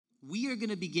We are going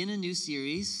to begin a new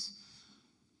series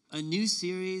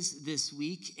this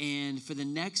week, and for the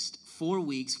next 4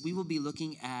 weeks, we will be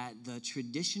looking at the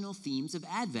traditional themes of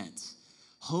Advent: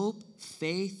 hope,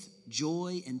 faith,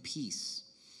 joy, and peace.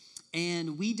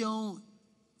 And we don't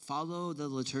follow the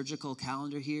liturgical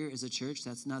calendar here as a church.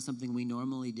 That's not something we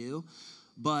normally do,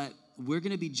 but we're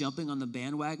going to be jumping on the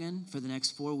bandwagon for the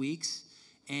next 4 weeks,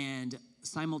 and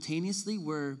simultaneously,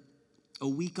 we're a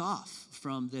week off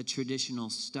from the traditional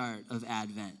start of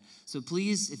Advent. So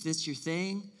please, if this is your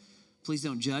thing, please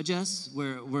don't judge us.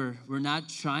 We're not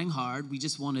trying hard. We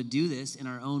just want to do this in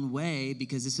our own way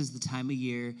because this is the time of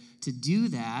year to do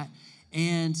that.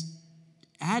 And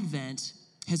Advent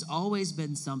has always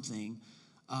been something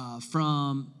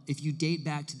from, if you date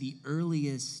back to the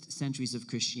earliest centuries of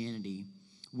Christianity,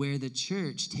 where the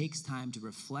church takes time to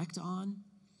reflect on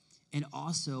and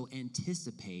also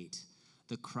anticipate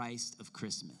the Christ of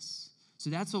Christmas. So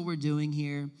that's what we're doing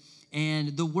here.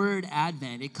 And the word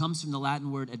Advent, it comes from the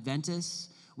Latin word adventus,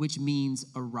 which means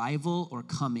arrival or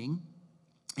coming.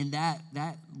 And that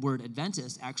word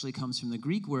adventus actually comes from the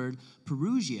Greek word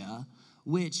parousia,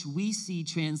 which we see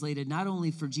translated not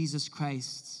only for Jesus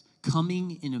Christ's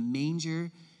coming in a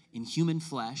manger in human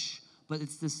flesh, but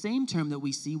it's the same term that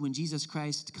we see when Jesus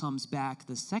Christ comes back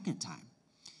the second time.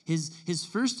 His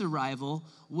first arrival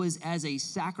was as a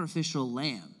sacrificial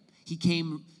lamb. He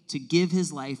came to give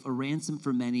his life a ransom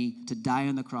for many, to die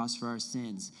on the cross for our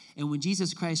sins. And when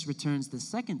Jesus Christ returns the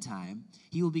second time,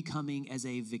 he will be coming as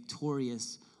a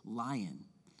victorious lion.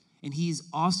 And he's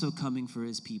also coming for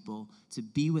his people to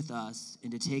be with us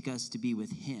and to take us to be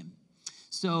with him.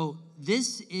 So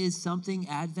this is something,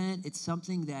 Advent, it's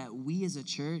something that we as a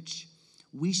church,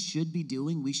 we should be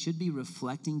doing. We should be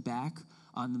reflecting back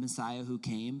on the Messiah who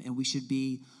came, and we should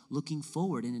be looking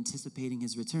forward and anticipating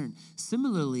his return.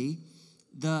 Similarly,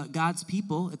 God's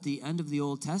people at the end of the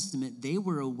Old Testament, they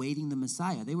were awaiting the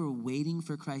Messiah. They were waiting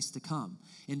for Christ to come.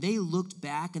 And they looked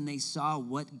back and they saw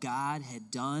what God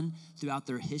had done throughout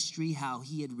their history, how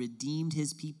he had redeemed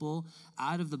his people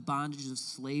out of the bondage of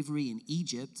slavery in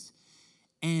Egypt.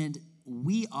 And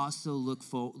we also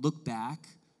look back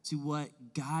to what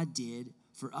God did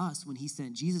for us when he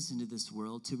sent Jesus into this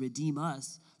world to redeem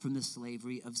us from the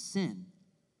slavery of sin.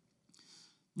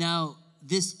 Now,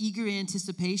 this eager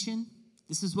anticipation,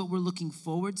 this is what we're looking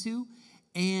forward to,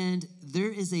 and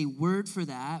there is a word for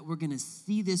that. We're going to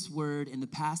see this word in the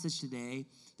passage today.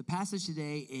 The passage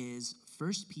today is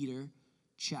 1 Peter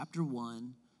chapter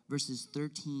 1, verses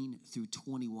 13 through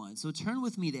 21. So turn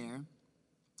with me there,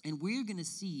 and we're going to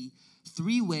see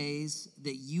 3 ways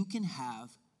that you can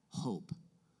have hope.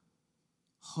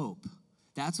 Hope.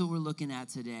 That's what we're looking at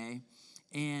today.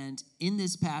 And in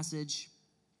this passage,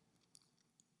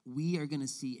 we are going to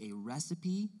see a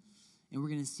recipe, and we're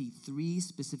going to see 3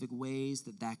 specific ways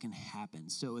that can happen.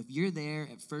 So if you're there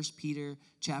at 1 Peter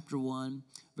chapter 1,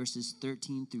 verses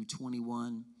 13 through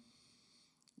 21,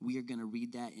 we are going to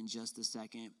read that in just a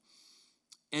second.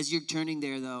 As you're turning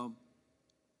there, though,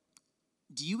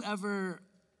 do you ever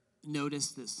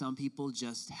notice that some people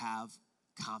just have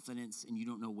confidence and you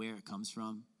don't know where it comes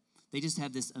from? They just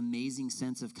have this amazing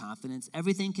sense of confidence.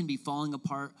 Everything can be falling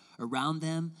apart around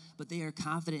them, but they are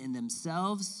confident in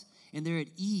themselves and they're at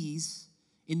ease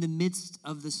in the midst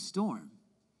of the storm.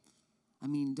 I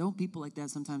mean, don't people like that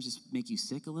sometimes just make you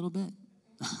sick a little bit?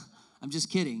 I'm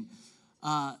just kidding.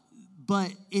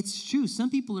 But it's true. Some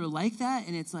people are like that,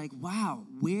 and it's like, wow,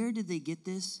 where did they get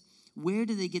this? Where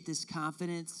did they get this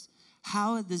confidence?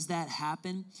 How does that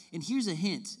happen? And here's a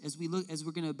hint as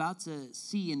we're going to about to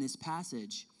see in this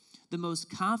passage. The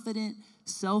most confident,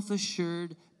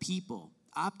 self-assured people,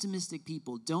 optimistic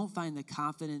people, don't find the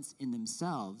confidence in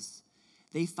themselves.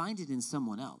 They find it in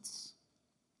someone else.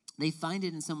 They find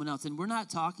it in someone else. And we're not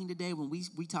talking today, when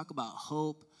we talk about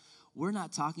hope, we're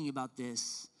not talking about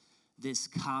this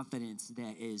confidence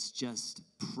that is just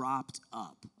propped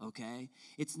up, okay?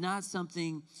 It's not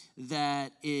something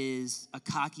that is a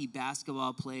cocky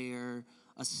basketball player,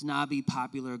 a snobby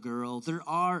popular girl. There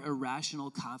are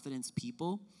irrational confidence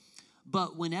people,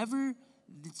 but whenever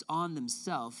it's on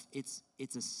themselves, it's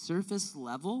a surface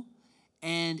level,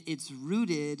 and it's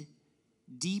rooted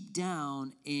deep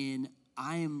down in,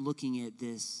 I am looking at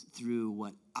this through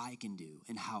what I can do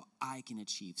and how I can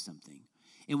achieve something.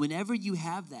 And whenever you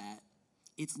have that,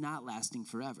 it's not lasting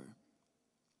forever.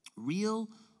 Real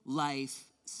life,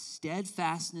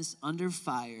 steadfastness under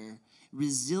fire,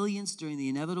 resilience during the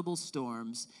inevitable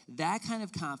storms, that kind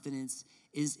of confidence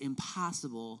is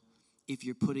impossible if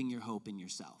you're putting your hope in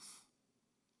yourself.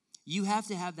 You have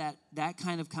to have that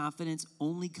kind of confidence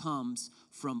only comes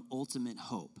from ultimate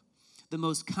hope. The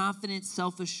most confident,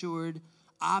 self-assured,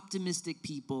 optimistic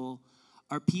people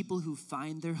are people who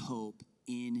find their hope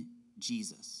in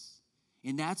Jesus.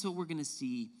 And that's what we're going to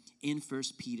see in 1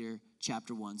 Peter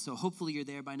chapter 1. So hopefully you're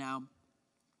there by now.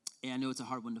 And I know it's a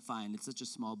hard one to find. It's such a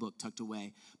small book tucked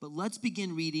away. But let's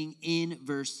begin reading in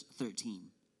verse 13.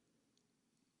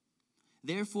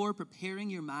 Therefore, preparing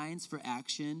your minds for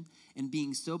action and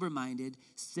being sober-minded,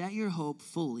 set your hope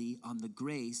fully on the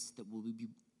grace that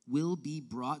will be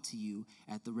brought to you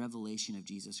at the revelation of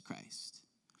Jesus Christ.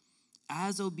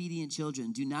 As obedient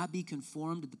children, do not be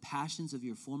conformed to the passions of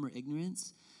your former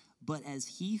ignorance, but as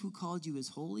he who called you is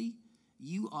holy,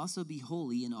 you also be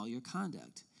holy in all your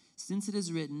conduct. Since it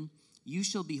is written, you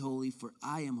shall be holy, for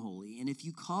I am holy. And if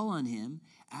you call on him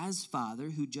as Father,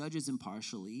 who judges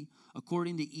impartially,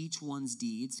 according to each one's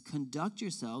deeds, conduct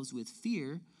yourselves with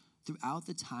fear throughout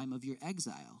the time of your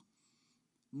exile,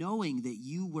 knowing that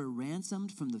you were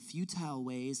ransomed from the futile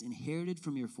ways inherited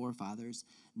from your forefathers,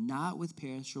 not with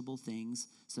perishable things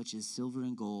such as silver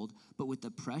and gold, but with the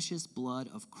precious blood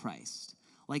of Christ,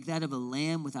 like that of a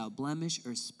lamb without blemish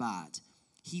or spot.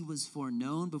 He was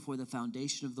foreknown before the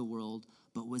foundation of the world,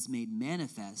 but was made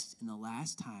manifest in the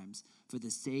last times for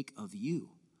the sake of you,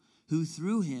 who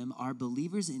through him are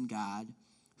believers in God,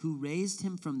 who raised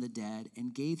him from the dead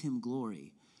and gave him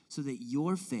glory, so that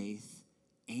your faith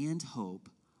and hope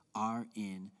are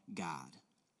in God.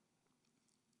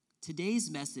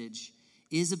 Today's message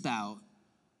is about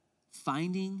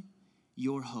finding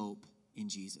your hope in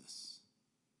Jesus.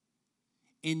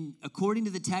 And according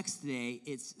to the text today,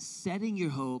 it's setting your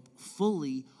hope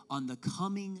fully on the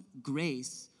coming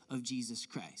grace of Jesus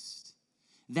Christ.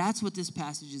 That's what this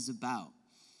passage is about.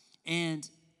 And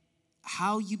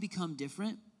how you become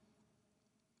different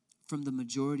from the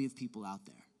majority of people out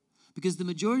there. Because the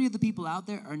majority of the people out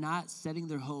there are not setting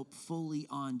their hope fully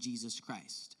on Jesus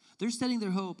Christ. They're setting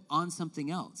their hope on something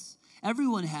else.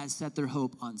 Everyone has set their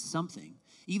hope on something.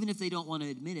 Even if they don't want to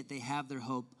admit it, they have their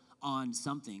hope on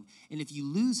something. And if you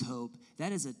lose hope,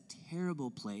 that is a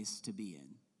terrible place to be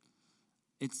in.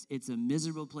 It's a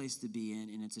miserable place to be in,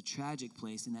 and it's a tragic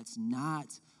place, and that's not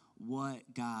what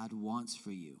God wants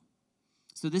for you.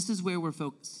 So this is where we're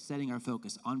setting our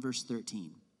focus, on verse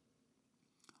 13.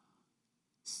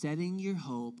 Setting your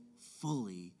hope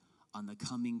fully on the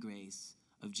coming grace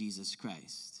of Jesus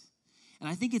Christ. And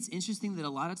I think it's interesting that a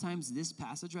lot of times this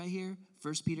passage right here,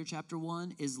 1 Peter chapter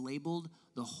 1, is labeled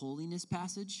the holiness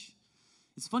passage.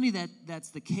 It's funny that that's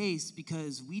the case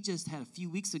because we just had a few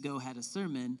weeks ago had a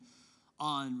sermon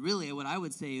on really what I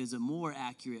would say is a more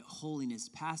accurate holiness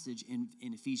passage in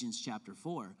Ephesians chapter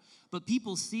 4. But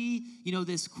people see,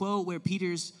 this quote where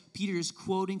Peter's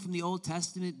quoting from the Old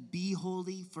Testament, be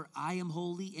holy for I am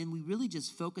holy, and we really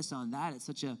just focus on that. It's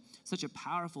such a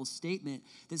powerful statement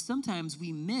that sometimes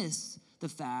we miss the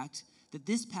fact that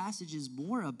this passage is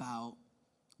more about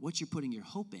what you're putting your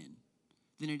hope in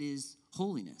than it is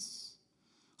holiness.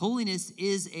 Holiness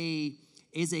is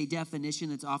a definition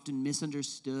that's often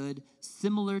misunderstood,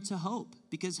 similar to hope,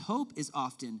 because hope is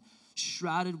often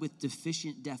shrouded with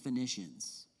deficient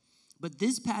definitions. But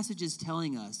this passage is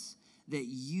telling us that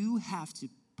you have to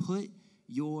put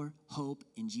your hope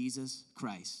in Jesus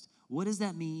Christ. What does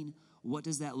that mean? What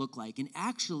does that look like? And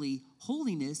actually,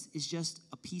 holiness is just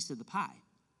a piece of the pie.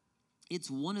 It's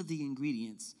one of the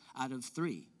ingredients out of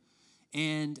 3.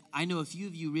 And I know a few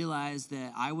of you realized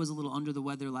that I was a little under the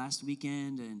weather last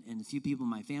weekend, and a few people in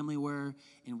my family were,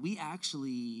 and we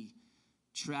actually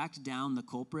tracked down the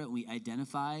culprit. We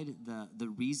identified the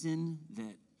reason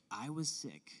that I was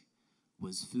sick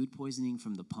was food poisoning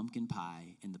from the pumpkin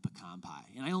pie and the pecan pie.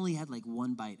 And I only had like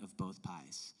one bite of both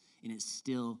pies, and it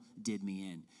still did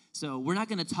me in. So we're not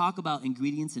going to talk about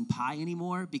ingredients in pie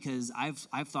anymore because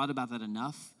I've thought about that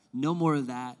enough. No more of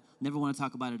that. Never want to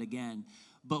talk about it again.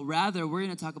 But rather, we're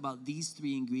going to talk about these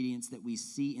 3 ingredients that we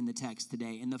see in the text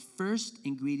today. And the first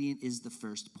ingredient is the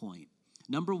first point.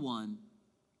 Number 1,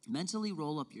 mentally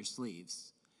roll up your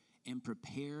sleeves and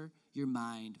prepare your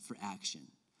mind for action.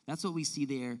 That's what we see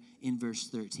there in verse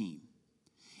 13.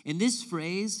 In this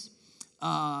phrase,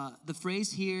 the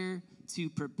phrase here, to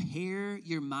prepare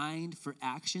your mind for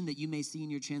action that you may see in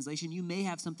your translation, you may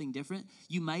have something different.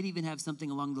 You might even have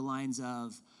something along the lines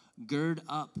of gird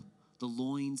up the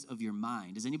loins of your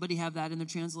mind. Does anybody have that in their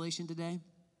translation today?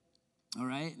 All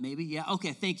right, maybe, yeah.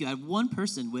 Okay, thank you. I have one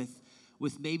person with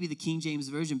maybe the King James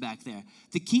Version back there.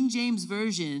 The King James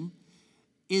Version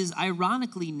is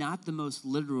ironically not the most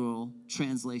literal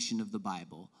translation of the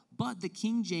Bible, but the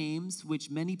King James, which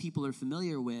many people are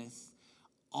familiar with,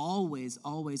 always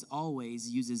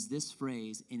uses this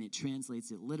phrase, and it translates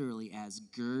it literally as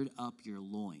gird up your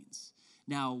loins.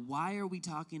 Now, why are we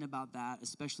talking about that,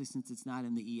 especially since it's not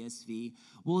in the ESV?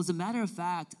 Well, as a matter of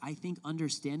fact, I think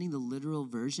understanding the literal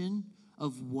version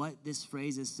of what this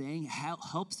phrase is saying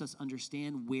helps us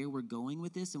understand where we're going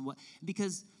with this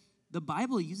because the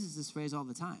Bible uses this phrase all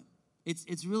the time.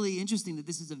 It's really interesting that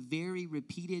this is a very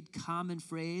repeated, common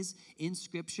phrase in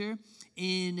Scripture.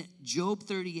 In Job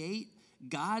 38,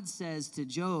 God says to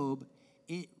Job,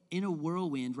 in a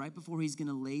whirlwind, right before he's going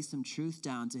to lay some truth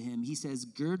down to him, he says,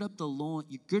 gird up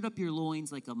your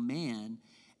loins like a man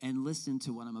and listen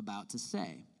to what I'm about to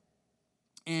say.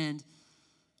 And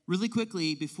really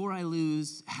quickly, before I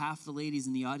lose half the ladies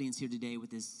in the audience here today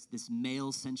with this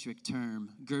male-centric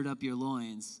term, gird up your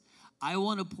loins, I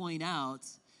want to point out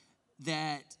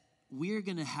that we're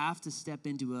going to have to step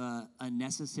into a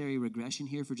necessary regression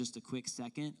here for just a quick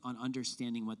second on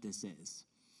understanding what this is.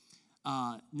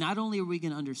 Not only are we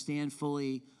going to understand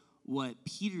fully what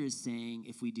Peter is saying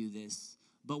if we do this,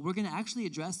 but we're going to actually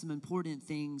address some important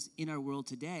things in our world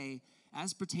today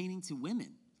as pertaining to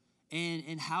women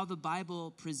and how the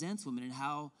Bible presents women and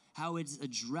how it's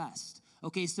addressed.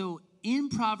 Okay, so in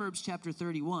Proverbs chapter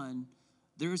 31,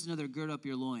 there is another gird up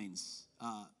your loins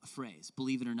phrase,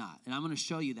 believe it or not. And I'm going to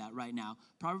show you that right now.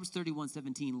 Proverbs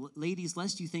 31:17. Ladies,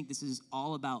 lest you think this is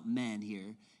all about men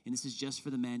here, and this is just for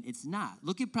the men, it's not.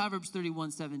 Look at Proverbs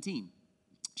 31:17.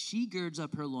 She girds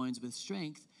up her loins with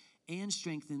strength and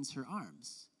strengthens her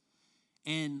arms.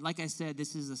 And like I said,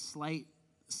 this is a slight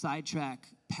sidetrack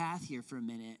path here for a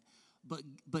minute,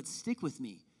 but stick with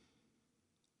me.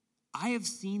 I have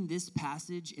seen this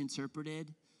passage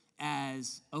interpreted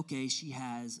as, okay, she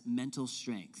has mental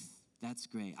strength. That's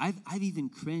great. I've even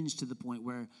cringed to the point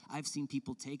where I've seen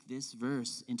people take this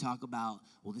verse and talk about,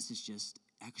 well, this is just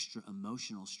extra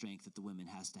emotional strength that the woman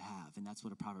has to have, and that's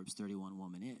what a Proverbs 31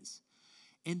 woman is.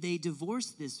 And they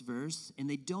divorce this verse, and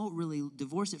they don't really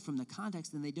divorce it from the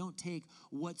context, and they don't take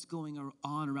what's going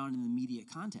on around in the immediate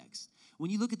context. When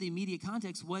you look at the immediate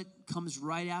context, what comes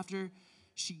right after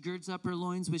she girds up her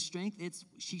loins with strength? It's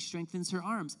she strengthens her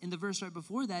arms. And the verse right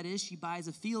before that is she buys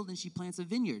a field and she plants a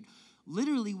vineyard.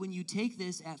 Literally, when you take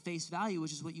this at face value,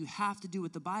 which is what you have to do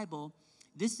with the Bible,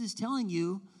 this is telling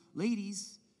you,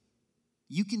 ladies,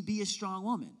 you can be a strong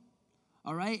woman.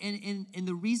 All right? And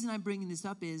the reason I'm bringing this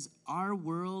up is our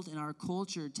world and our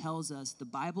culture tells us the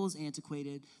Bible is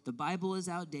antiquated, the Bible is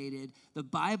outdated, the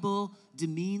Bible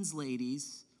demeans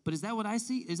ladies. But is that what I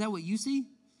see? Is that what you see?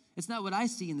 It's not what I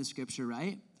see in the Scripture,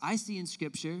 right? I see in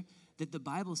Scripture that the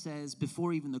Bible says,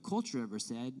 before even the culture ever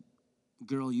said,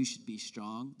 girl, you should be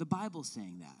strong, the Bible's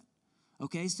saying that.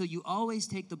 Okay? So you always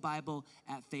take the Bible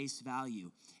at face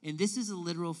value. And this is a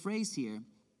literal phrase here.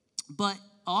 But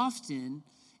often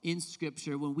in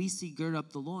Scripture, when we see gird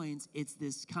up the loins, it's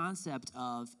this concept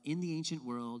of, in the ancient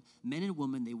world, men and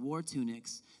women, they wore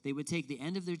tunics. They would take the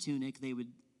end of their tunic, they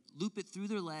would loop it through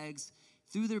their legs,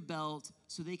 through their belt,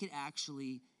 so they could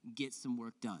actually get some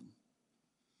work done.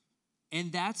 And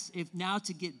that's, if now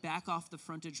to get back off the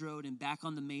frontage road and back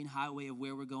on the main highway of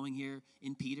where we're going here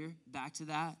in Peter, back to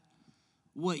that,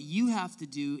 what you have to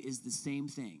do is the same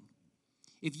thing.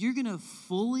 If you're going to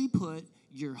fully put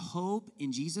your hope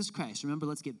in Jesus Christ, remember,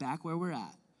 let's get back where we're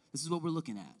at. This is what we're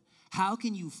looking at. How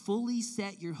can you fully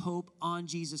set your hope on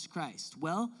Jesus Christ?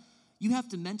 Well, you have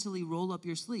to mentally roll up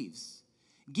your sleeves.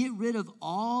 Get rid of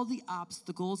all the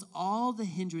obstacles, all the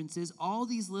hindrances, all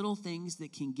these little things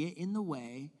that can get in the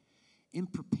way,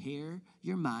 and prepare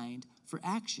your mind for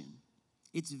action.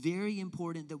 It's very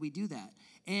important that we do that.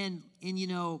 And you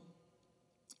know,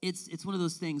 it's one of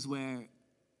those things where,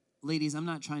 ladies, I'm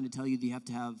not trying to tell you that you have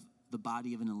to have the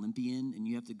body of an Olympian and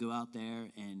you have to go out there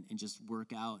and just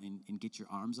work out and get your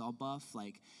arms all buff.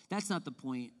 Like, that's not the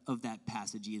point of that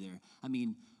passage either. I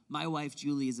mean, my wife,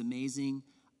 Julie, is amazing.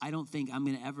 I don't think I'm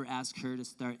going to ever ask her to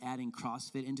start adding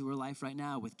CrossFit into her life right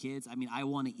now with kids. I mean, I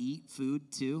want to eat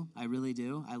food too. I really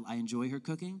do. I enjoy her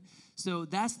cooking. So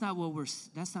that's not what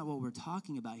we're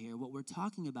talking about here. What we're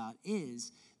talking about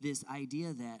is this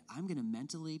idea that I'm going to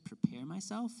mentally prepare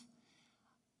myself.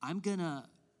 I'm going to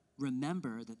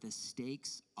remember that the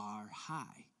stakes are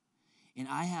high, and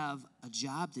I have a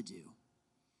job to do.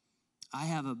 I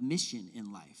have a mission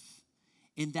in life,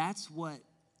 and that's what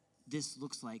this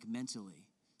looks like mentally.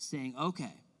 Saying,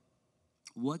 okay,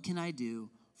 what can I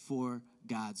do for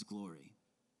God's glory?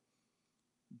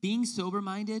 Being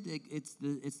sober-minded, it's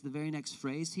the very next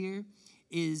phrase here,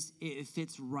 it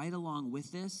fits right along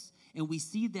with this. And we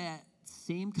see that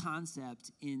same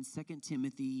concept in 2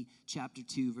 Timothy chapter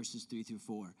 2, verses 3 through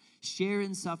 4. Share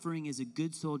in suffering as a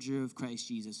good soldier of Christ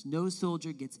Jesus. No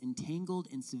soldier gets entangled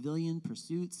in civilian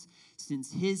pursuits,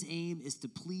 since his aim is to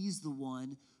please the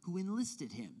one who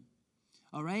enlisted him.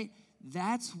 All right?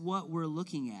 That's what we're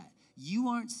looking at. You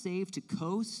aren't saved to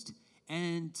coast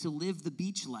and to live the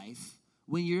beach life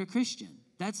when you're a Christian.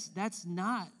 That's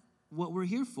not what we're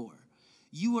here for.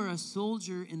 You are a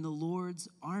soldier in the Lord's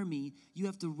army. You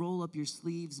have to roll up your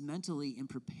sleeves mentally and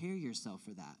prepare yourself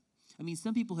for that. I mean,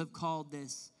 some people have called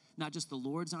this not just the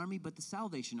Lord's army, but the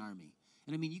Salvation Army.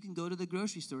 And I mean, you can go to the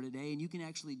grocery store today and you can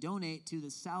actually donate to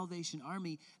the Salvation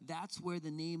Army. That's where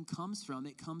the name comes from.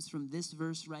 It comes from this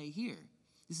verse right here.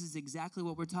 This is exactly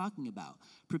what we're talking about.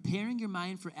 Preparing your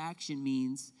mind for action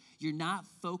means you're not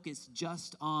focused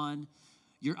just on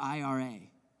your IRA.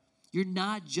 You're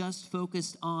not just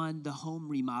focused on the home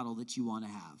remodel that you want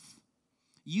to have.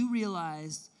 You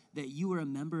realize that you are a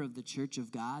member of the church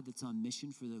of God that's on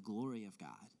mission for the glory of God.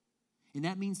 And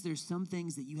that means there's some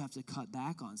things that you have to cut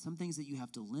back on, some things that you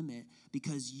have to limit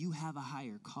because you have a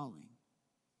higher calling.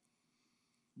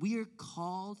 We are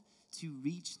called to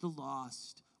reach the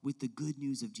lost with the good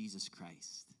news of Jesus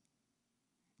Christ.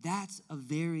 That's a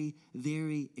very,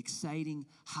 very exciting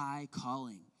high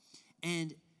calling.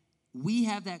 And we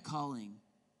have that calling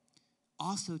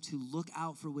also to look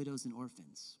out for widows and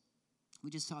orphans. We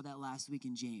just saw that last week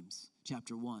in James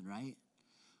chapter 1, right?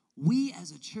 We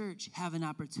as a church have an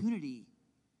opportunity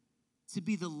to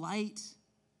be the light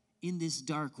in this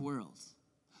dark world.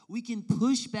 We can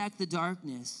push back the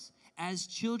darkness as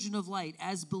children of light,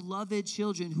 as beloved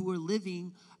children who are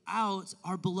living out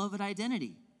our beloved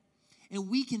identity. And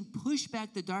we can push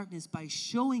back the darkness by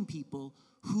showing people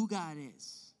who God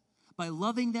is. By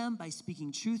loving them, by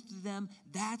speaking truth to them.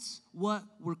 That's what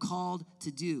we're called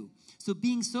to do. So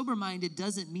being sober-minded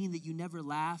doesn't mean that you never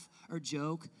laugh or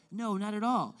joke. No, not at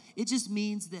all. It just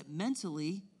means that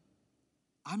mentally,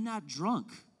 I'm not drunk,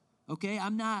 okay?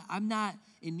 I'm not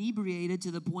inebriated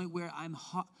to the point where I'm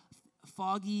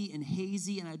foggy and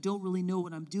hazy and I don't really know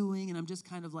what I'm doing and I'm just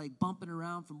kind of like bumping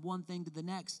around from one thing to the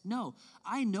next. No,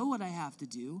 I know what I have to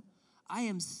do. I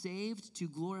am saved to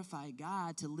glorify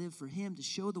God, to live for him, to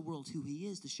show the world who he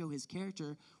is, to show his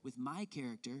character with my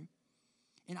character.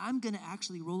 And I'm going to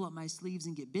actually roll up my sleeves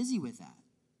and get busy with that.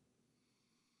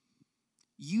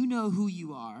 You know who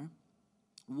you are,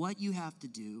 what you have to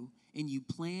do, and you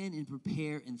plan and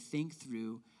prepare and think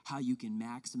through how you can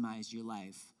maximize your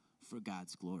life for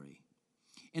God's glory.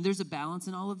 And there's a balance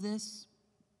in all of this.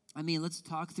 I mean, let's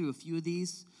talk through a few of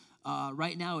these.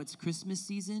 Right now, it's Christmas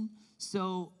season.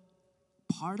 So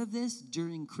part of this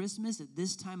during Christmas at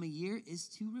this time of year is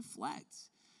to reflect,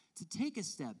 to take a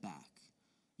step back.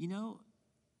 You know,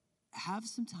 have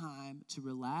some time to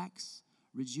relax,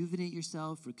 rejuvenate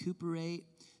yourself, recuperate.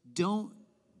 Don't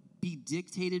be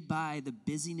dictated by the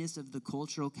busyness of the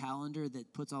cultural calendar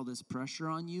that puts all this pressure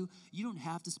on you. You don't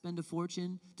have to spend a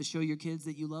fortune to show your kids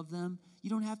that you love them. You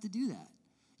don't have to do that.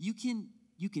 You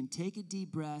can take a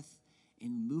deep breath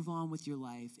and move on with your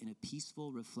life in a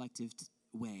peaceful, reflective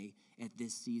way at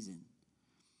this season.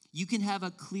 You can have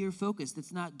a clear focus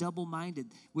that's not double-minded,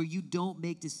 where you don't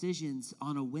make decisions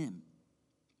on a whim.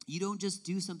 You don't just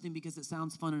do something because it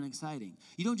sounds fun and exciting.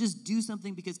 You don't just do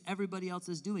something because everybody else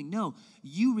is doing. No,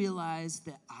 you realize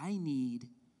that I need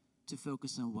to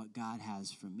focus on what God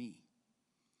has for me.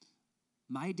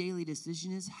 My daily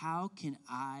decision is, how can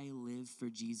I live for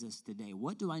Jesus today?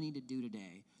 What do I need to do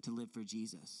today to live for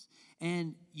Jesus?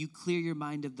 And you clear your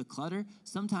mind of the clutter.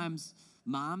 Sometimes,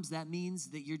 moms, that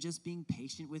means that you're just being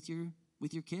patient with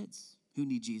your kids who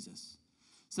need Jesus.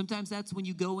 Sometimes that's when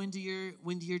you go into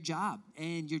your job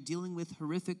and you're dealing with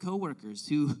horrific coworkers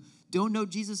who don't know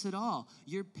Jesus at all.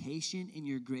 You're patient and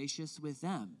you're gracious with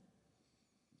them.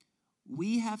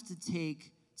 We have to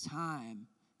take time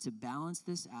to balance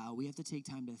this out. We have to take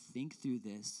time to think through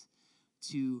this,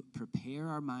 to prepare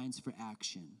our minds for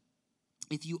action.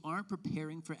 If you aren't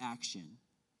preparing for action,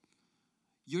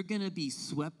 you're going to be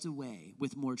swept away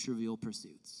with more trivial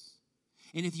pursuits.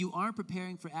 And if you aren't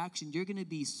preparing for action, you're going to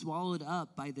be swallowed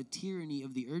up by the tyranny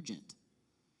of the urgent.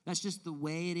 That's just the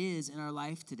way it is in our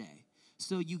life today.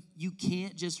 So you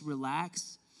can't just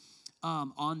relax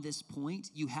on this point.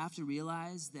 You have to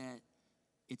realize that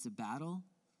it's a battle.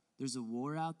 There's a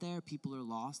war out there. People are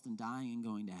lost and dying and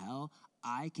going to hell.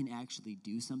 I can actually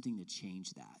do something to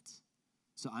change that.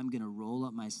 So I'm going to roll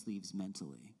up my sleeves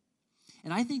mentally.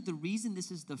 And I think the reason this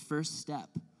is the first step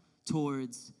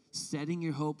towards setting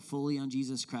your hope fully on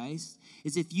Jesus Christ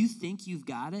is if you think you've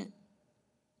got it,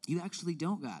 you actually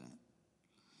don't got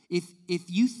it. If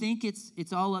you think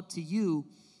it's all up to you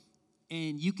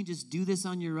and you can just do this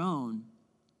on your own,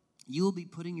 you'll be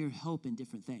putting your hope in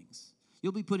different things.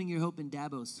 You'll be putting your hope in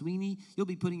Dabo Sweeney. You'll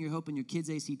be putting your hope in your kids'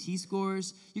 ACT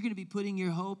scores. You're going to be putting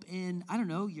your hope in, I don't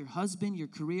know, your husband, your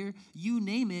career. You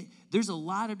name it. There's a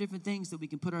lot of different things that we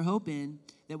can put our hope in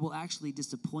that will actually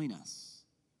disappoint us.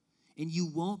 And you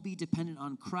won't be dependent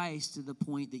on Christ to the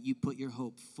point that you put your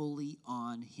hope fully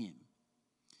on him.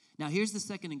 Now, here's the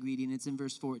second ingredient. It's in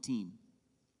verse 14.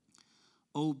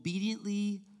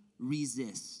 Obediently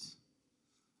resist.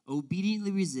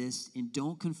 Obediently resist and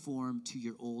don't conform to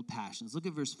your old passions. Look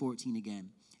at verse 14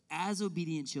 again. As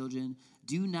obedient children,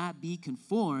 do not be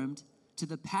conformed to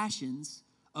the passions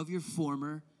of your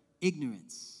former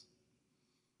ignorance.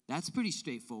 That's pretty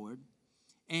straightforward.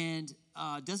 And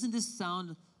doesn't this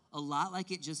sound a lot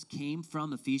like it just came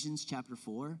from Ephesians chapter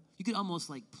 4? You could almost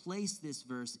like place this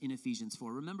verse in Ephesians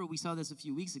 4. Remember, we saw this a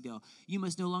few weeks ago. You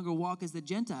must no longer walk as the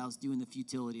Gentiles do in the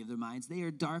futility of their minds. They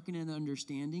are darkened in their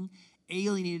understanding,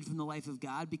 alienated from the life of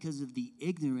God because of the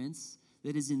ignorance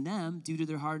that is in them due to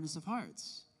their hardness of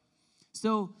hearts.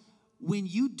 So when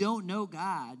you don't know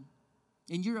God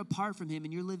and you're apart from him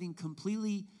and you're living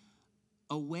completely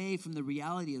away from the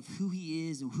reality of who he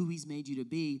is and who he's made you to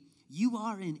be, you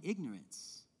are in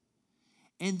ignorance.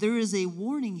 And there is a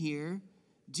warning here,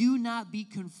 do not be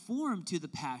conformed to the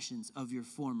passions of your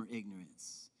former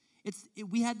ignorance.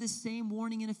 We had this same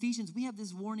warning in Ephesians. We have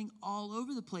this warning all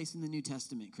over the place in the New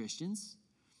Testament, Christians.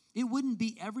 It wouldn't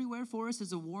be everywhere for us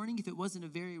as a warning if it wasn't a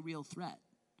very real threat.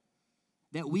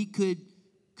 That we could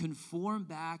conform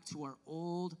back to our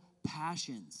old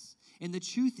passions. And the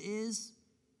truth is,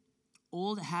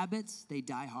 old habits, they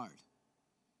die hard.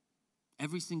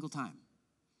 Every single time.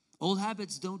 Old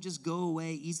habits don't just go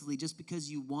away easily just because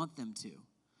you want them to.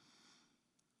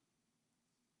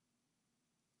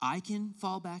 I can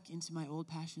fall back into my old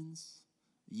passions.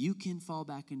 You can fall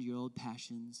back into your old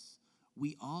passions.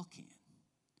 We all can.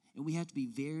 And we have to be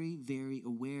very, very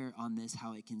aware on this,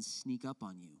 how it can sneak up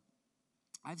on you.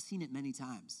 I've seen it many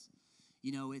times.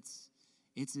 You know,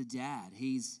 it's a dad.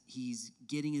 He's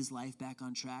getting his life back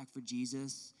on track for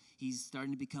Jesus. He's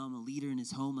starting to become a leader in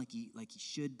his home like he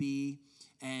should be.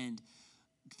 And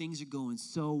things are going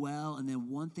so well. And then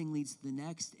one thing leads to the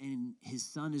next. And his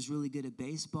son is really good at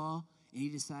baseball. And he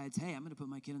decides, hey, I'm going to put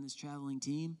my kid on this traveling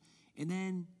team. And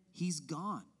then he's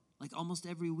gone, like almost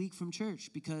every week from church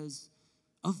because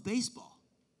of baseball.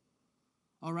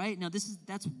 All right? Now,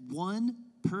 that's one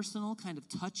personal kind of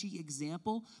touchy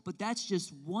example, but that's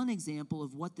just one example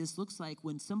of what this looks like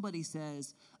when somebody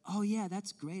says, oh, yeah,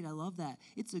 that's great. I love that.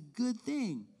 It's a good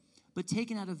thing. But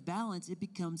taken out of balance, it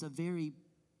becomes a very,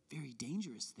 very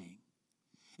dangerous thing.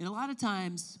 And a lot of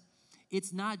times,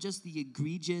 it's not just the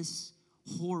egregious,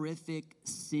 horrific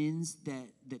sins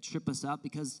that trip us up,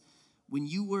 because when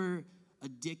you were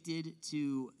addicted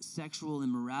to sexual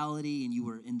immorality and you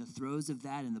were in the throes of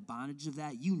that and the bondage of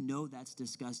that, you know that's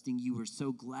disgusting. You were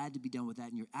so glad to be done with that,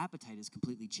 and your appetite has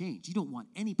completely changed. You don't want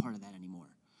any part of that anymore.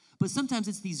 But sometimes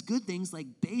it's these good things like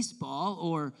baseball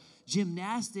or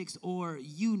gymnastics or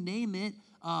you name it,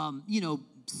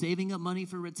 saving up money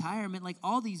for retirement, like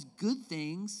all these good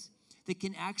things that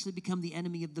can actually become the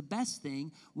enemy of the best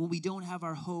thing when we don't have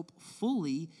our hope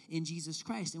fully in Jesus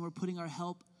Christ and we're putting our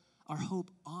hope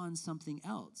on something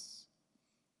else.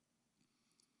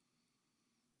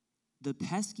 The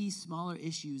pesky smaller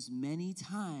issues many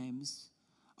times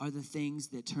are the things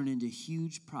that turn into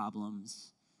huge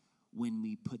problems when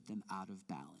we put them out of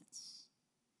balance.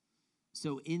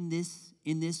 So in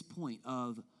this point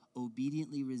of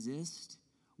obediently resist,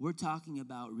 we're talking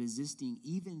about resisting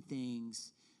even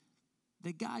things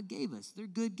that God gave us. They're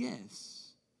good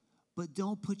gifts. But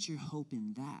don't put your hope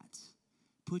in that.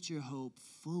 Put your hope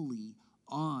fully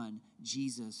on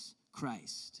Jesus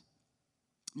Christ.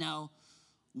 Now,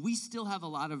 we still have a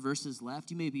lot of verses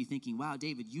left. You may be thinking, wow,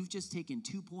 David, you've just taken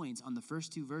 2 points on the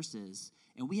first 2 verses,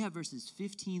 and we have verses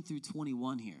 15 through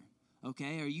 21 here.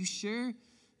 Okay, are you sure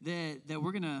that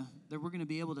we're gonna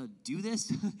be able to do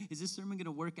this? Is this sermon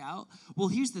gonna work out? Well,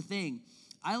 here's the thing.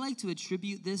 I like to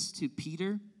attribute this to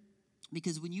Peter,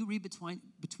 because when you read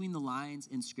between the lines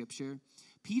in Scripture,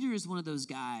 Peter is one of those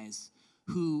guys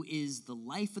who is the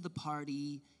life of the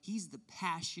party. He's the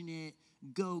passionate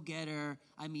go-getter.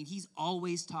 I mean, he's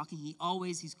always talking.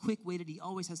 He's quick-witted. He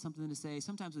always has something to say.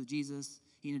 Sometimes with Jesus,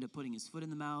 he ended up putting his foot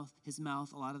in his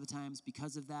mouth a lot of the times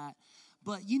because of that.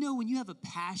 But when you have a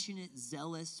passionate,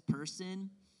 zealous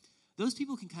person, those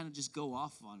people can kind of just go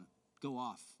off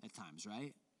at times,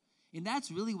 right? And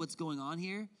that's really what's going on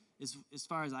here, as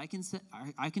far as I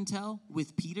can tell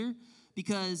with Peter,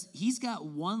 because he's got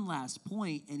one last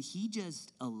point and he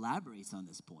just elaborates on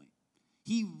this point.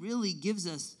 He really gives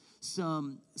us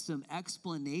some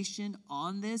explanation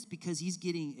on this because he's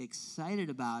getting excited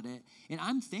about it. And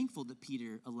I'm thankful that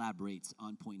Peter elaborates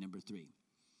on point number 3.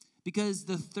 Because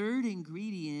the third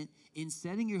ingredient in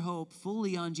setting your hope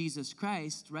fully on Jesus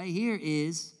Christ right here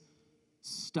is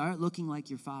start looking like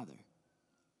your Father.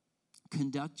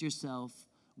 Conduct yourself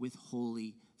with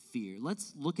holy fear.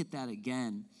 Let's look at that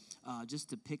again just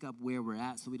to pick up where we're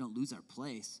at so we don't lose our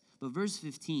place. But verse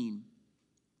 15,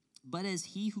 but as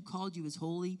he who called you is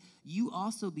holy, you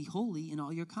also be holy in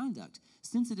all your conduct.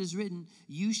 Since it is written,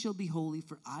 you shall be holy,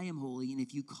 for I am holy. And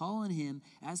if you call on him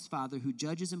as Father who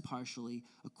judges impartially,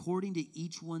 according to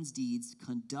each one's deeds,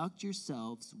 conduct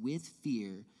yourselves with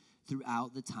fear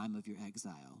throughout the time of your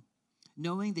exile,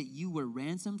 knowing that you were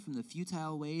ransomed from the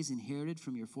futile ways inherited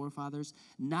from your forefathers,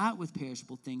 not with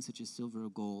perishable things such as silver or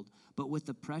gold, but with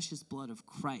the precious blood of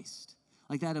Christ,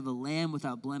 like that of a lamb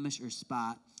without blemish or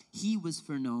spot. He was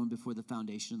foreknown before the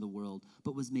foundation of the world,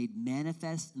 but was made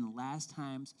manifest in the last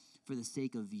times for the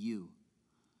sake of you,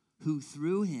 who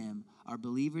through him are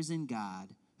believers in God,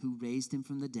 who raised him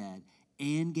from the dead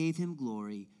and gave him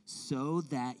glory, so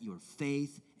that your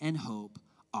faith and hope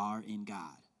are in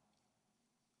God.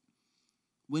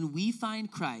 When we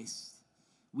find Christ,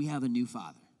 we have a new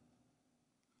Father.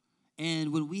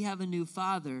 And when we have a new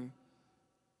Father,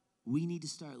 we need to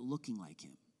start looking like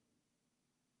him.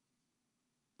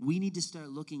 We need to start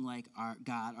looking like our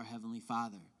God, our Heavenly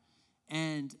Father.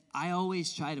 And I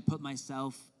always try to put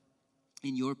myself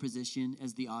in your position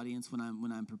as the audience when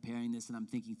I'm preparing this and I'm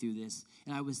thinking through this.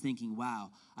 And I was thinking, wow,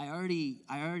 I already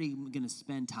am going to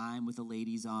spend time with the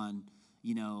ladies on,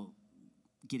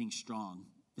 getting strong.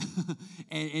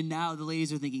 and now the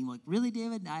ladies are thinking, like, really,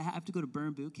 David? I have to go to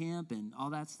burn boot camp and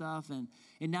all that stuff. And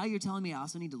now you're telling me I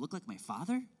also need to look like my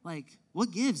father? Like,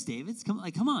 what gives, David?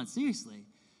 Come on, seriously.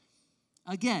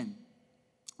 Again,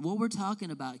 what we're talking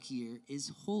about here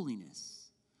is holiness.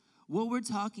 What we're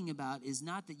talking about is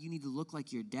not that you need to look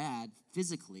like your dad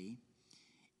physically.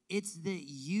 It's that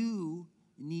you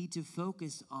need to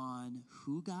focus on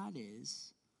who God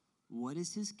is, what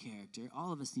is his character.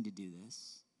 All of us need to do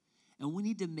this. And we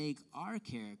need to make our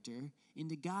character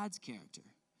into God's character,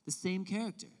 the same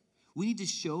character. We need to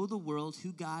show the world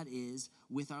who God is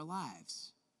with our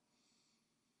lives.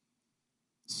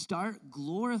 Start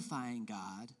glorifying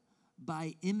God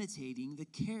by imitating the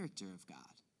character of God.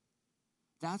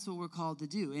 That's what we're called to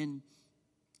do. And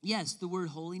yes, the word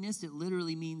holiness, it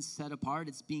literally means set apart.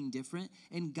 It's being different.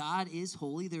 And God is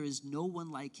holy. There is no one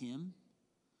like him.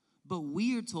 But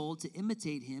we are told to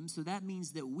imitate him. So that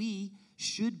means that we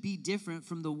should be different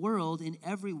from the world in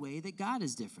every way that God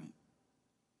is different.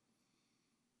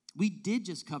 We did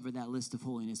just cover that list of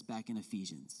holiness back in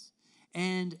Ephesians.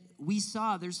 And we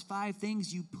saw there's 5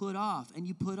 things you put off and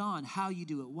you put on, how you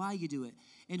do it, why you do it.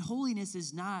 And holiness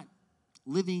is not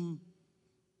living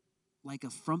like a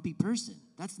frumpy person.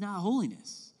 That's not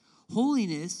holiness.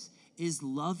 Holiness is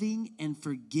loving and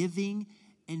forgiving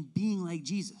and being like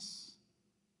Jesus.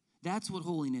 That's what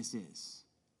holiness is.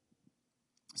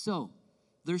 So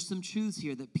there's some truths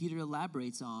here that Peter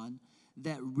elaborates on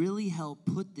that really help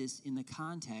put this in the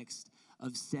context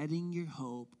of setting your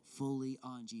hope fully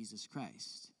on Jesus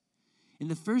Christ. And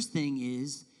the first thing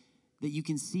is that you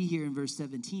can see here in verse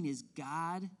 17 is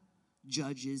God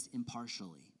judges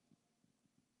impartially.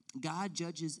 God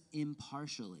judges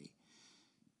impartially.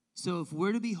 So if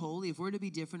we're to be holy, if we're to be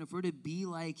different, if we're to be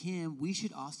like him, we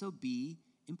should also be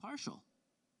impartial.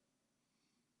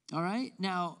 All right?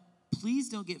 Now, please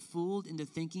don't get fooled into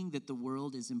thinking that the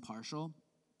world is impartial.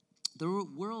 The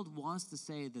world wants to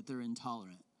say that they're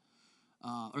intolerant.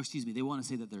 They want to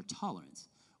say that they're tolerant.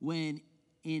 When,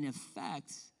 in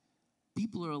effect,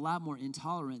 people are a lot more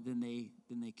intolerant than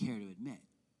they care to admit.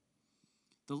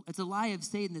 It's a lie of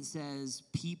Satan that says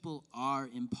people are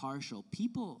impartial.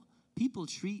 People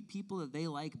treat people that they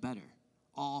like better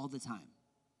all the time.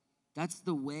 That's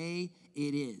the way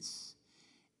it is.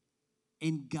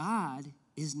 And God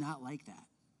is not like that.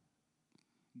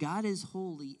 God is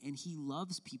holy, and he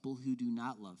loves people who do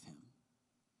not love him.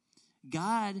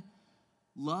 God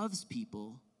loves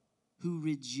people who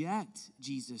reject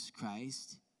Jesus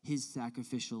Christ, his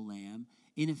sacrificial lamb,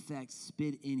 in effect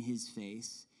spit in his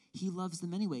face. He loves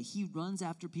them anyway. He runs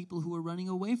after people who are running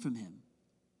away from him.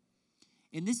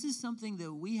 And this is something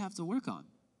that we have to work on.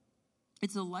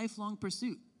 It's a lifelong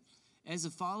pursuit. As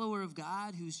a follower of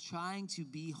God who's trying to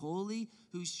be holy,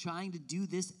 who's trying to do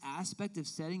this aspect of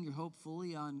setting your hope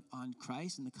fully on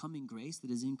Christ and the coming grace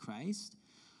that is in Christ,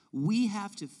 we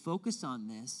have to focus on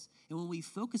this. And when we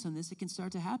focus on this, it can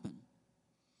start to happen.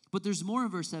 But there's more in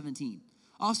verse 17.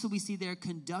 Also, we see there,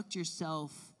 conduct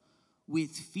yourself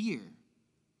with fear.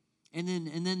 And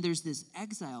then there's this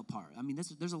exile part. I mean,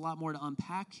 there's a lot more to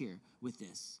unpack here with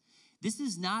this. This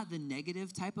is not the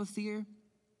negative type of fear.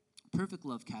 Perfect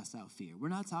love casts out fear. We're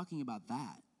not talking about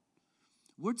that.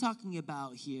 We're talking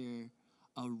about here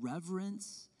a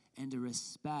reverence and a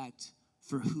respect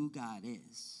for who God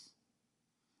is.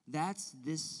 That's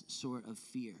this sort of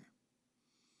fear.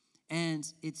 And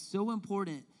it's so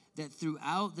important that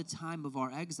throughout the time of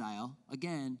our exile,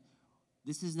 again,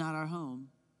 this is not our home.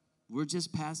 We're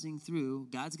just passing through.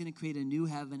 God's going to create a new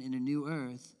heaven and a new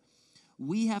earth.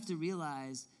 We have to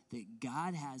realize that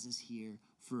God has us here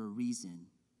for a reason.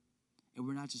 And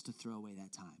we're not just to throw away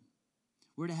that time.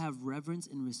 We're to have reverence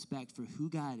and respect for who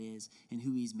God is and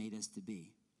who he's made us to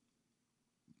be.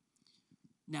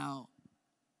 Now,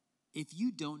 if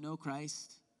you don't know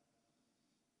Christ,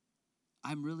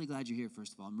 I'm really glad you're here,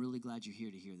 first of all. I'm really glad you're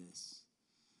here to hear this.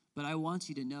 But I want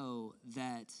you to know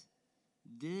that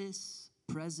this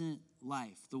present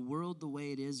life, the world the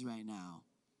way it is right now,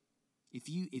 if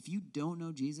you don't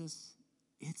know Jesus,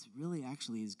 it's really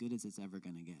actually as good as it's ever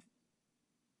going to get.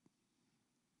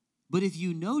 But if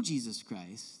you know Jesus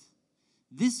Christ,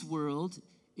 this world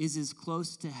is as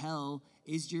close to hell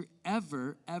as you're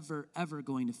ever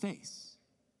going to face.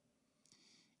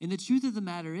 And the truth of the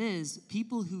matter is,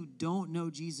 people who don't know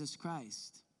Jesus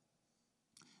Christ,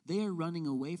 they are running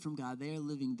away from God. They are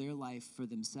living their life for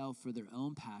themselves, for their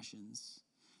own passions.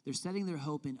 They're setting their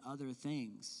hope in other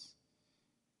things.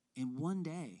 And one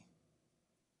day,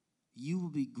 you will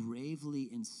be gravely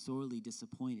and sorely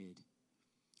disappointed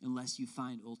unless you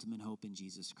find ultimate hope in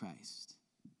Jesus Christ.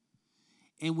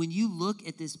 And when you look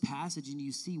at this passage and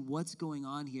you see what's going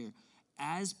on here,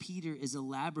 as Peter is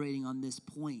elaborating on this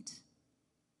point,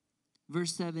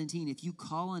 verse 17, if you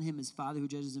call on him as Father who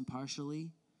judges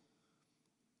impartially,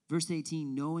 verse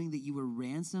 18, knowing that you were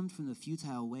ransomed from the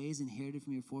futile ways inherited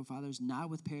from your forefathers,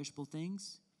 not with perishable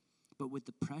things, but with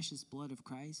the precious blood of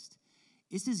Christ.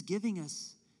 This is giving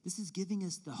us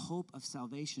the hope of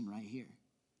salvation right here.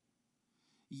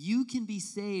 You can be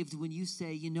saved when you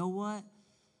say, you know what?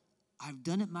 I've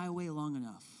done it my way long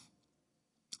enough.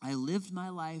 I lived my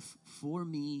life for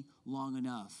me long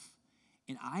enough.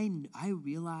 And I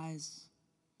realize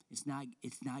it's not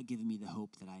giving me the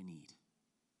hope that I need.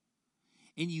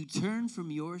 And you turn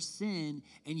from your sin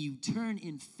and you turn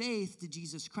in faith to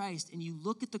Jesus Christ and you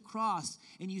look at the cross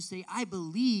and you say, I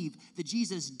believe that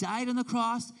Jesus died on the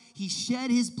cross. He shed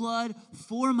his blood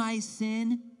for my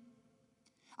sin.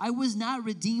 I was not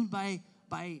redeemed by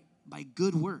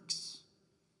good works.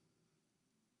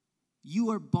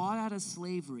 You are bought out of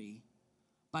slavery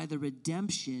by the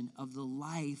redemption of the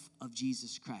life of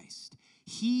Jesus Christ.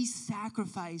 He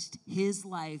sacrificed his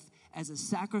life as a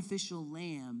sacrificial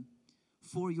lamb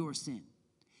for your sin.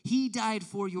 He died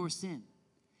for your sin.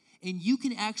 And you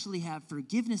can actually have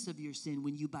forgiveness of your sin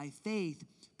when you, by faith,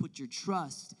 put your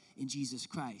trust in Jesus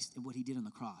Christ and what he did on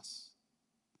the cross.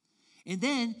 And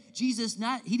then Jesus,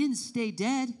 he didn't stay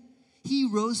dead. He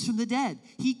rose from the dead.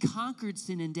 He conquered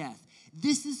sin and death.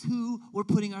 This is who we're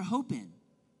putting our hope in.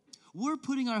 We're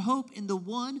putting our hope in the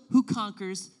one who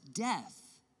conquers death.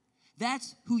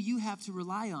 That's who you have to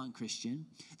rely on, Christian.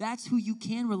 That's who you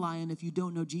can rely on if you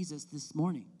don't know Jesus this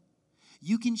morning.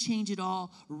 You can change it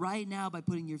all right now by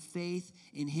putting your faith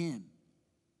in him.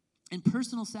 And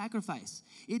personal sacrifice.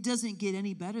 It doesn't get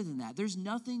any better than that. There's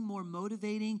nothing more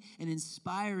motivating and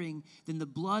inspiring than the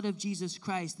blood of Jesus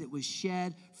Christ that was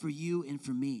shed for you and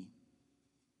for me.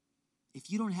 If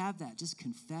you don't have that, just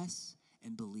confess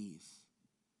and believe.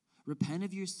 Repent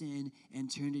of your sin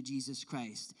and turn to Jesus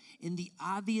Christ. And the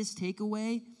obvious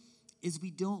takeaway is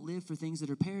we don't live for things that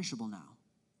are perishable now.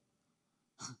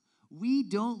 We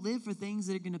don't live for things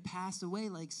that are going to pass away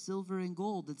like silver and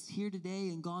gold that's here today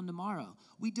and gone tomorrow.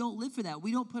 We don't live for that.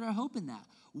 We don't put our hope in that.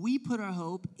 We put our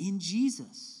hope in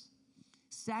Jesus.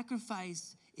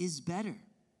 Sacrifice is better.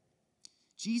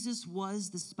 Jesus was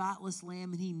the spotless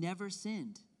lamb and he never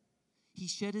sinned. He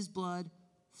shed his blood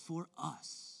for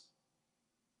us.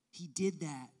 He did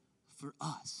that for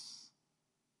us.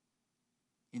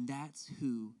 And that's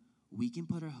who we can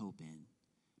put our hope in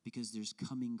because there's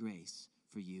coming grace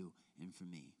for you and for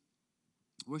me.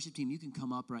 Worship team, you can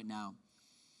come up right now.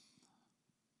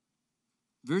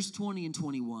 Verse 20 and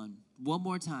 21, one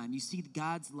more time. You see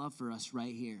God's love for us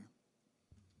right here.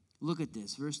 Look at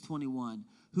this, verse 21.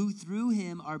 Who through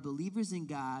him are believers in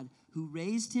God, who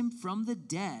raised him from the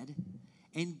dead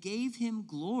and gave him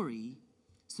glory,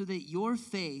 so that your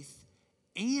faith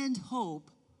and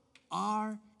hope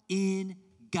are in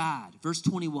God. Verse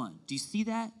 21. Do you see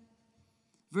that?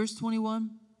 Verse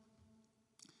 21.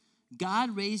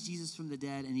 God raised Jesus from the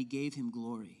dead and he gave him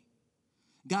glory.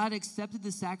 God accepted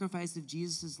the sacrifice of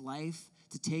Jesus' life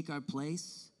to take our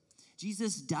place.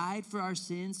 Jesus died for our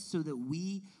sins so that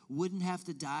we wouldn't have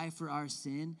to die for our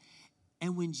sin.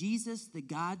 And when Jesus, the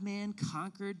God-man,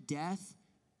 conquered death,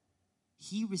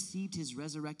 he received his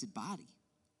resurrected body.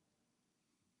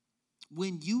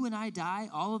 When you and I die,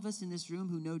 all of us in this room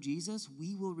who know Jesus,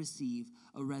 we will receive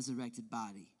a resurrected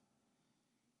body.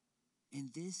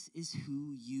 And this is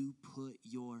who you put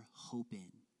your hope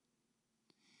in.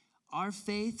 Our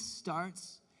faith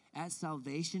starts at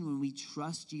salvation when we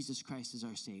trust Jesus Christ as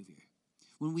our Savior.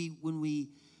 When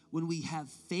we have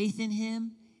faith in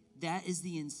him, that is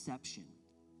the inception.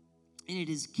 And it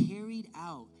is carried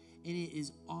out and it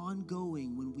is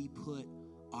ongoing when we put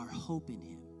our hope in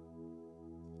him.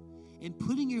 And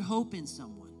putting your hope in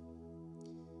someone,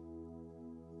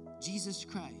 Jesus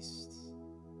Christ,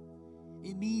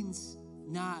 it means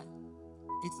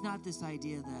it's not this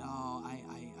idea that,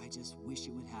 I just wish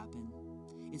it would happen.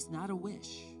 It's not a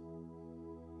wish.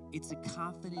 It's a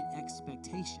confident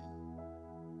expectation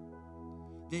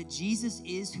that Jesus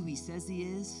is who he says he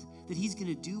is, that he's going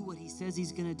to do what he says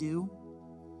he's going to do.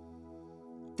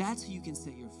 That's who you can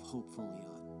set your hope fully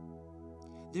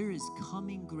on. There is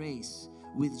coming grace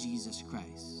with Jesus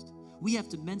Christ. We have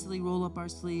to mentally roll up our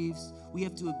sleeves. We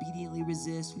have to obediently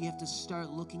resist. We have to start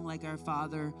looking like our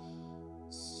Father,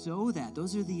 so that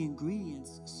those are the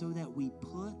ingredients so that we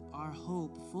put our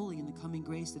hope fully in the coming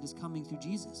grace that is coming through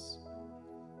Jesus.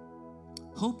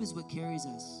 Hope is what carries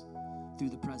us through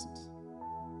the present.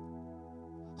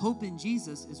 Hope in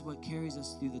Jesus is what carries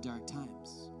us through the dark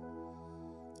times.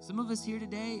 Some of us here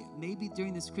today, maybe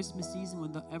during this Christmas season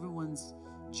when everyone's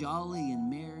jolly and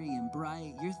merry and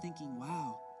bright, you're thinking,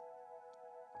 wow,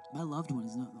 my loved one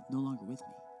is no longer with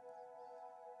me.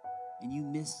 And you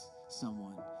miss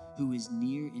someone who is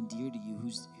near and dear to you,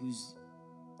 who's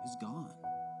gone.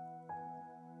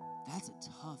 That's a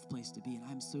tough place to be, and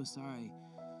I'm so sorry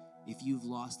if you've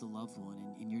lost a loved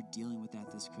one and you're dealing with that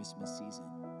this Christmas season.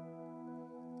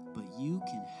 But you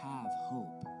can have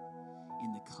hope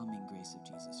in the coming grace of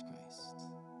Jesus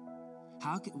Christ.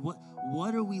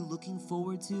 What are we looking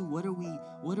forward to? What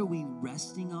are we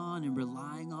resting on and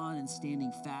relying on and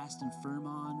standing fast and firm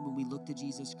on when we look to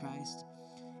Jesus Christ?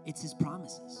 It's his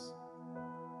promises.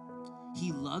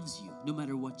 He loves you no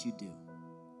matter what you do.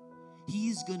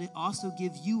 He's going to also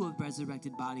give you a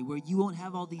resurrected body where you won't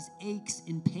have all these aches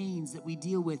and pains that we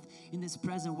deal with in this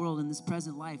present world, in this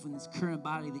present life, in this current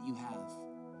body that you have.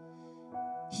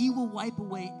 He will wipe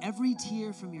away every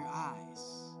tear from your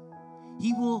eyes.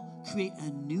 He will create a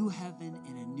new heaven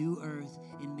and a new earth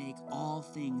and make all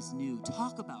things new.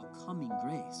 Talk about coming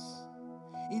grace.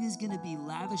 It is going to be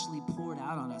lavishly poured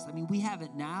out on us. I mean, we have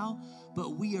it now,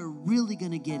 but we are really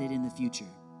going to get it in the future.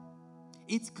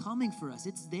 It's coming for us.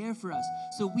 It's there for us.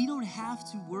 So we don't have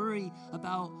to worry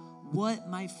about what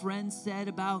my friend said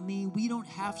about me. We don't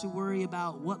have to worry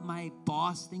about what my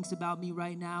boss thinks about me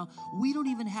right now. We don't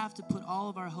even have to put all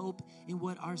of our hope in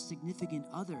what our significant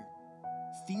other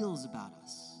feels about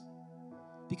us.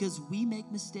 Because we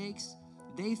make mistakes,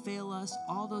 they fail us,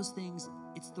 all those things.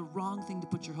 It's the wrong thing to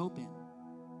put your hope in.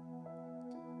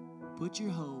 Put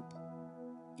your hope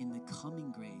in the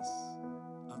coming grace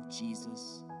of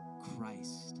Jesus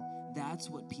Christ. That's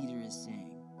what Peter is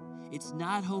saying. It's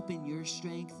not hope in your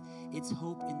strength. It's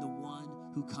hope in the one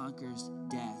who conquers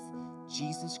death,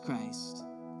 Jesus Christ,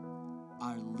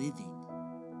 our living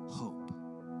hope.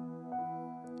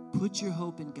 Put your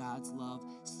hope in God's love.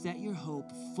 Set your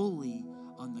hope fully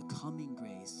on the coming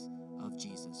grace of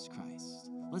Jesus Christ.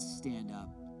 Let's stand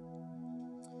up.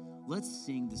 Let's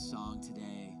sing the song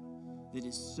today that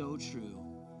is so true.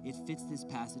 It fits this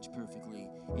passage perfectly.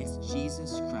 It's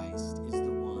Jesus Christ is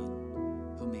the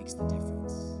one who makes the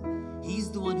difference.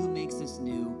 He's the one who makes us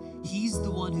new. He's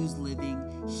the one who's living.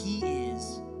 He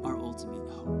is our ultimate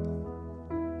hope.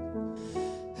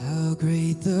 How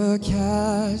great the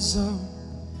chasm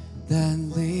that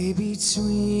lay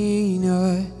between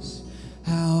us.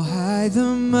 How high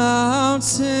the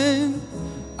mountain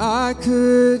I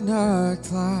could not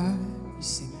climb.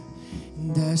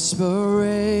 In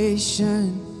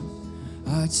desperation,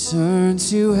 I turned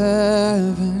to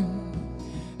heaven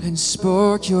and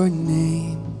spoke your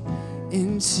name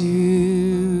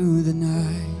into the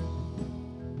night.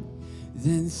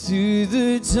 Then through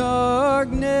the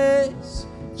darkness,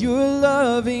 your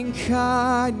loving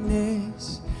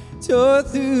kindness tore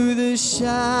through the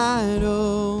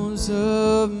shadows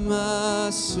of my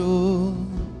soul.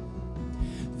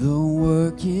 The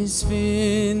work is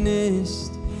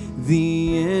finished,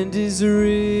 the end is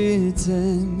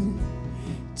written.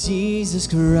 Jesus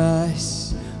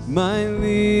Christ, my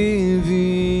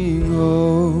living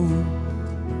hope.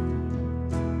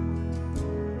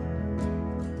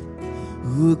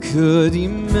 Who could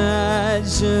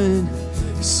imagine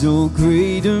so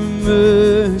great a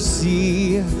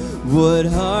mercy? What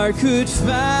heart could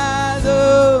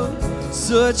fathom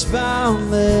such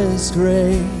boundless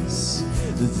grace?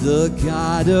 The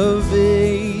God of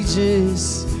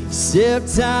ages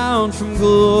stepped down from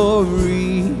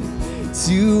glory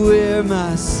to wear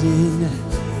my sin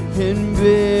and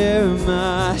bear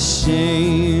my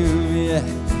shame.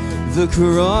 Yeah. The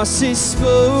cross is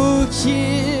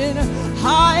spoken,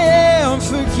 I am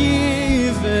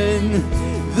forgiven.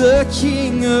 The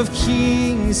King of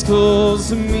Kings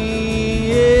calls me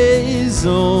his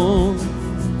own.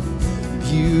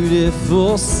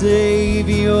 Beautiful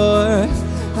Savior,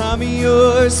 I'm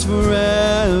yours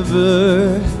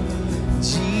forever.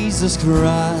 Jesus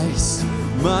Christ,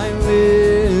 my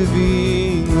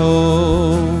living hope.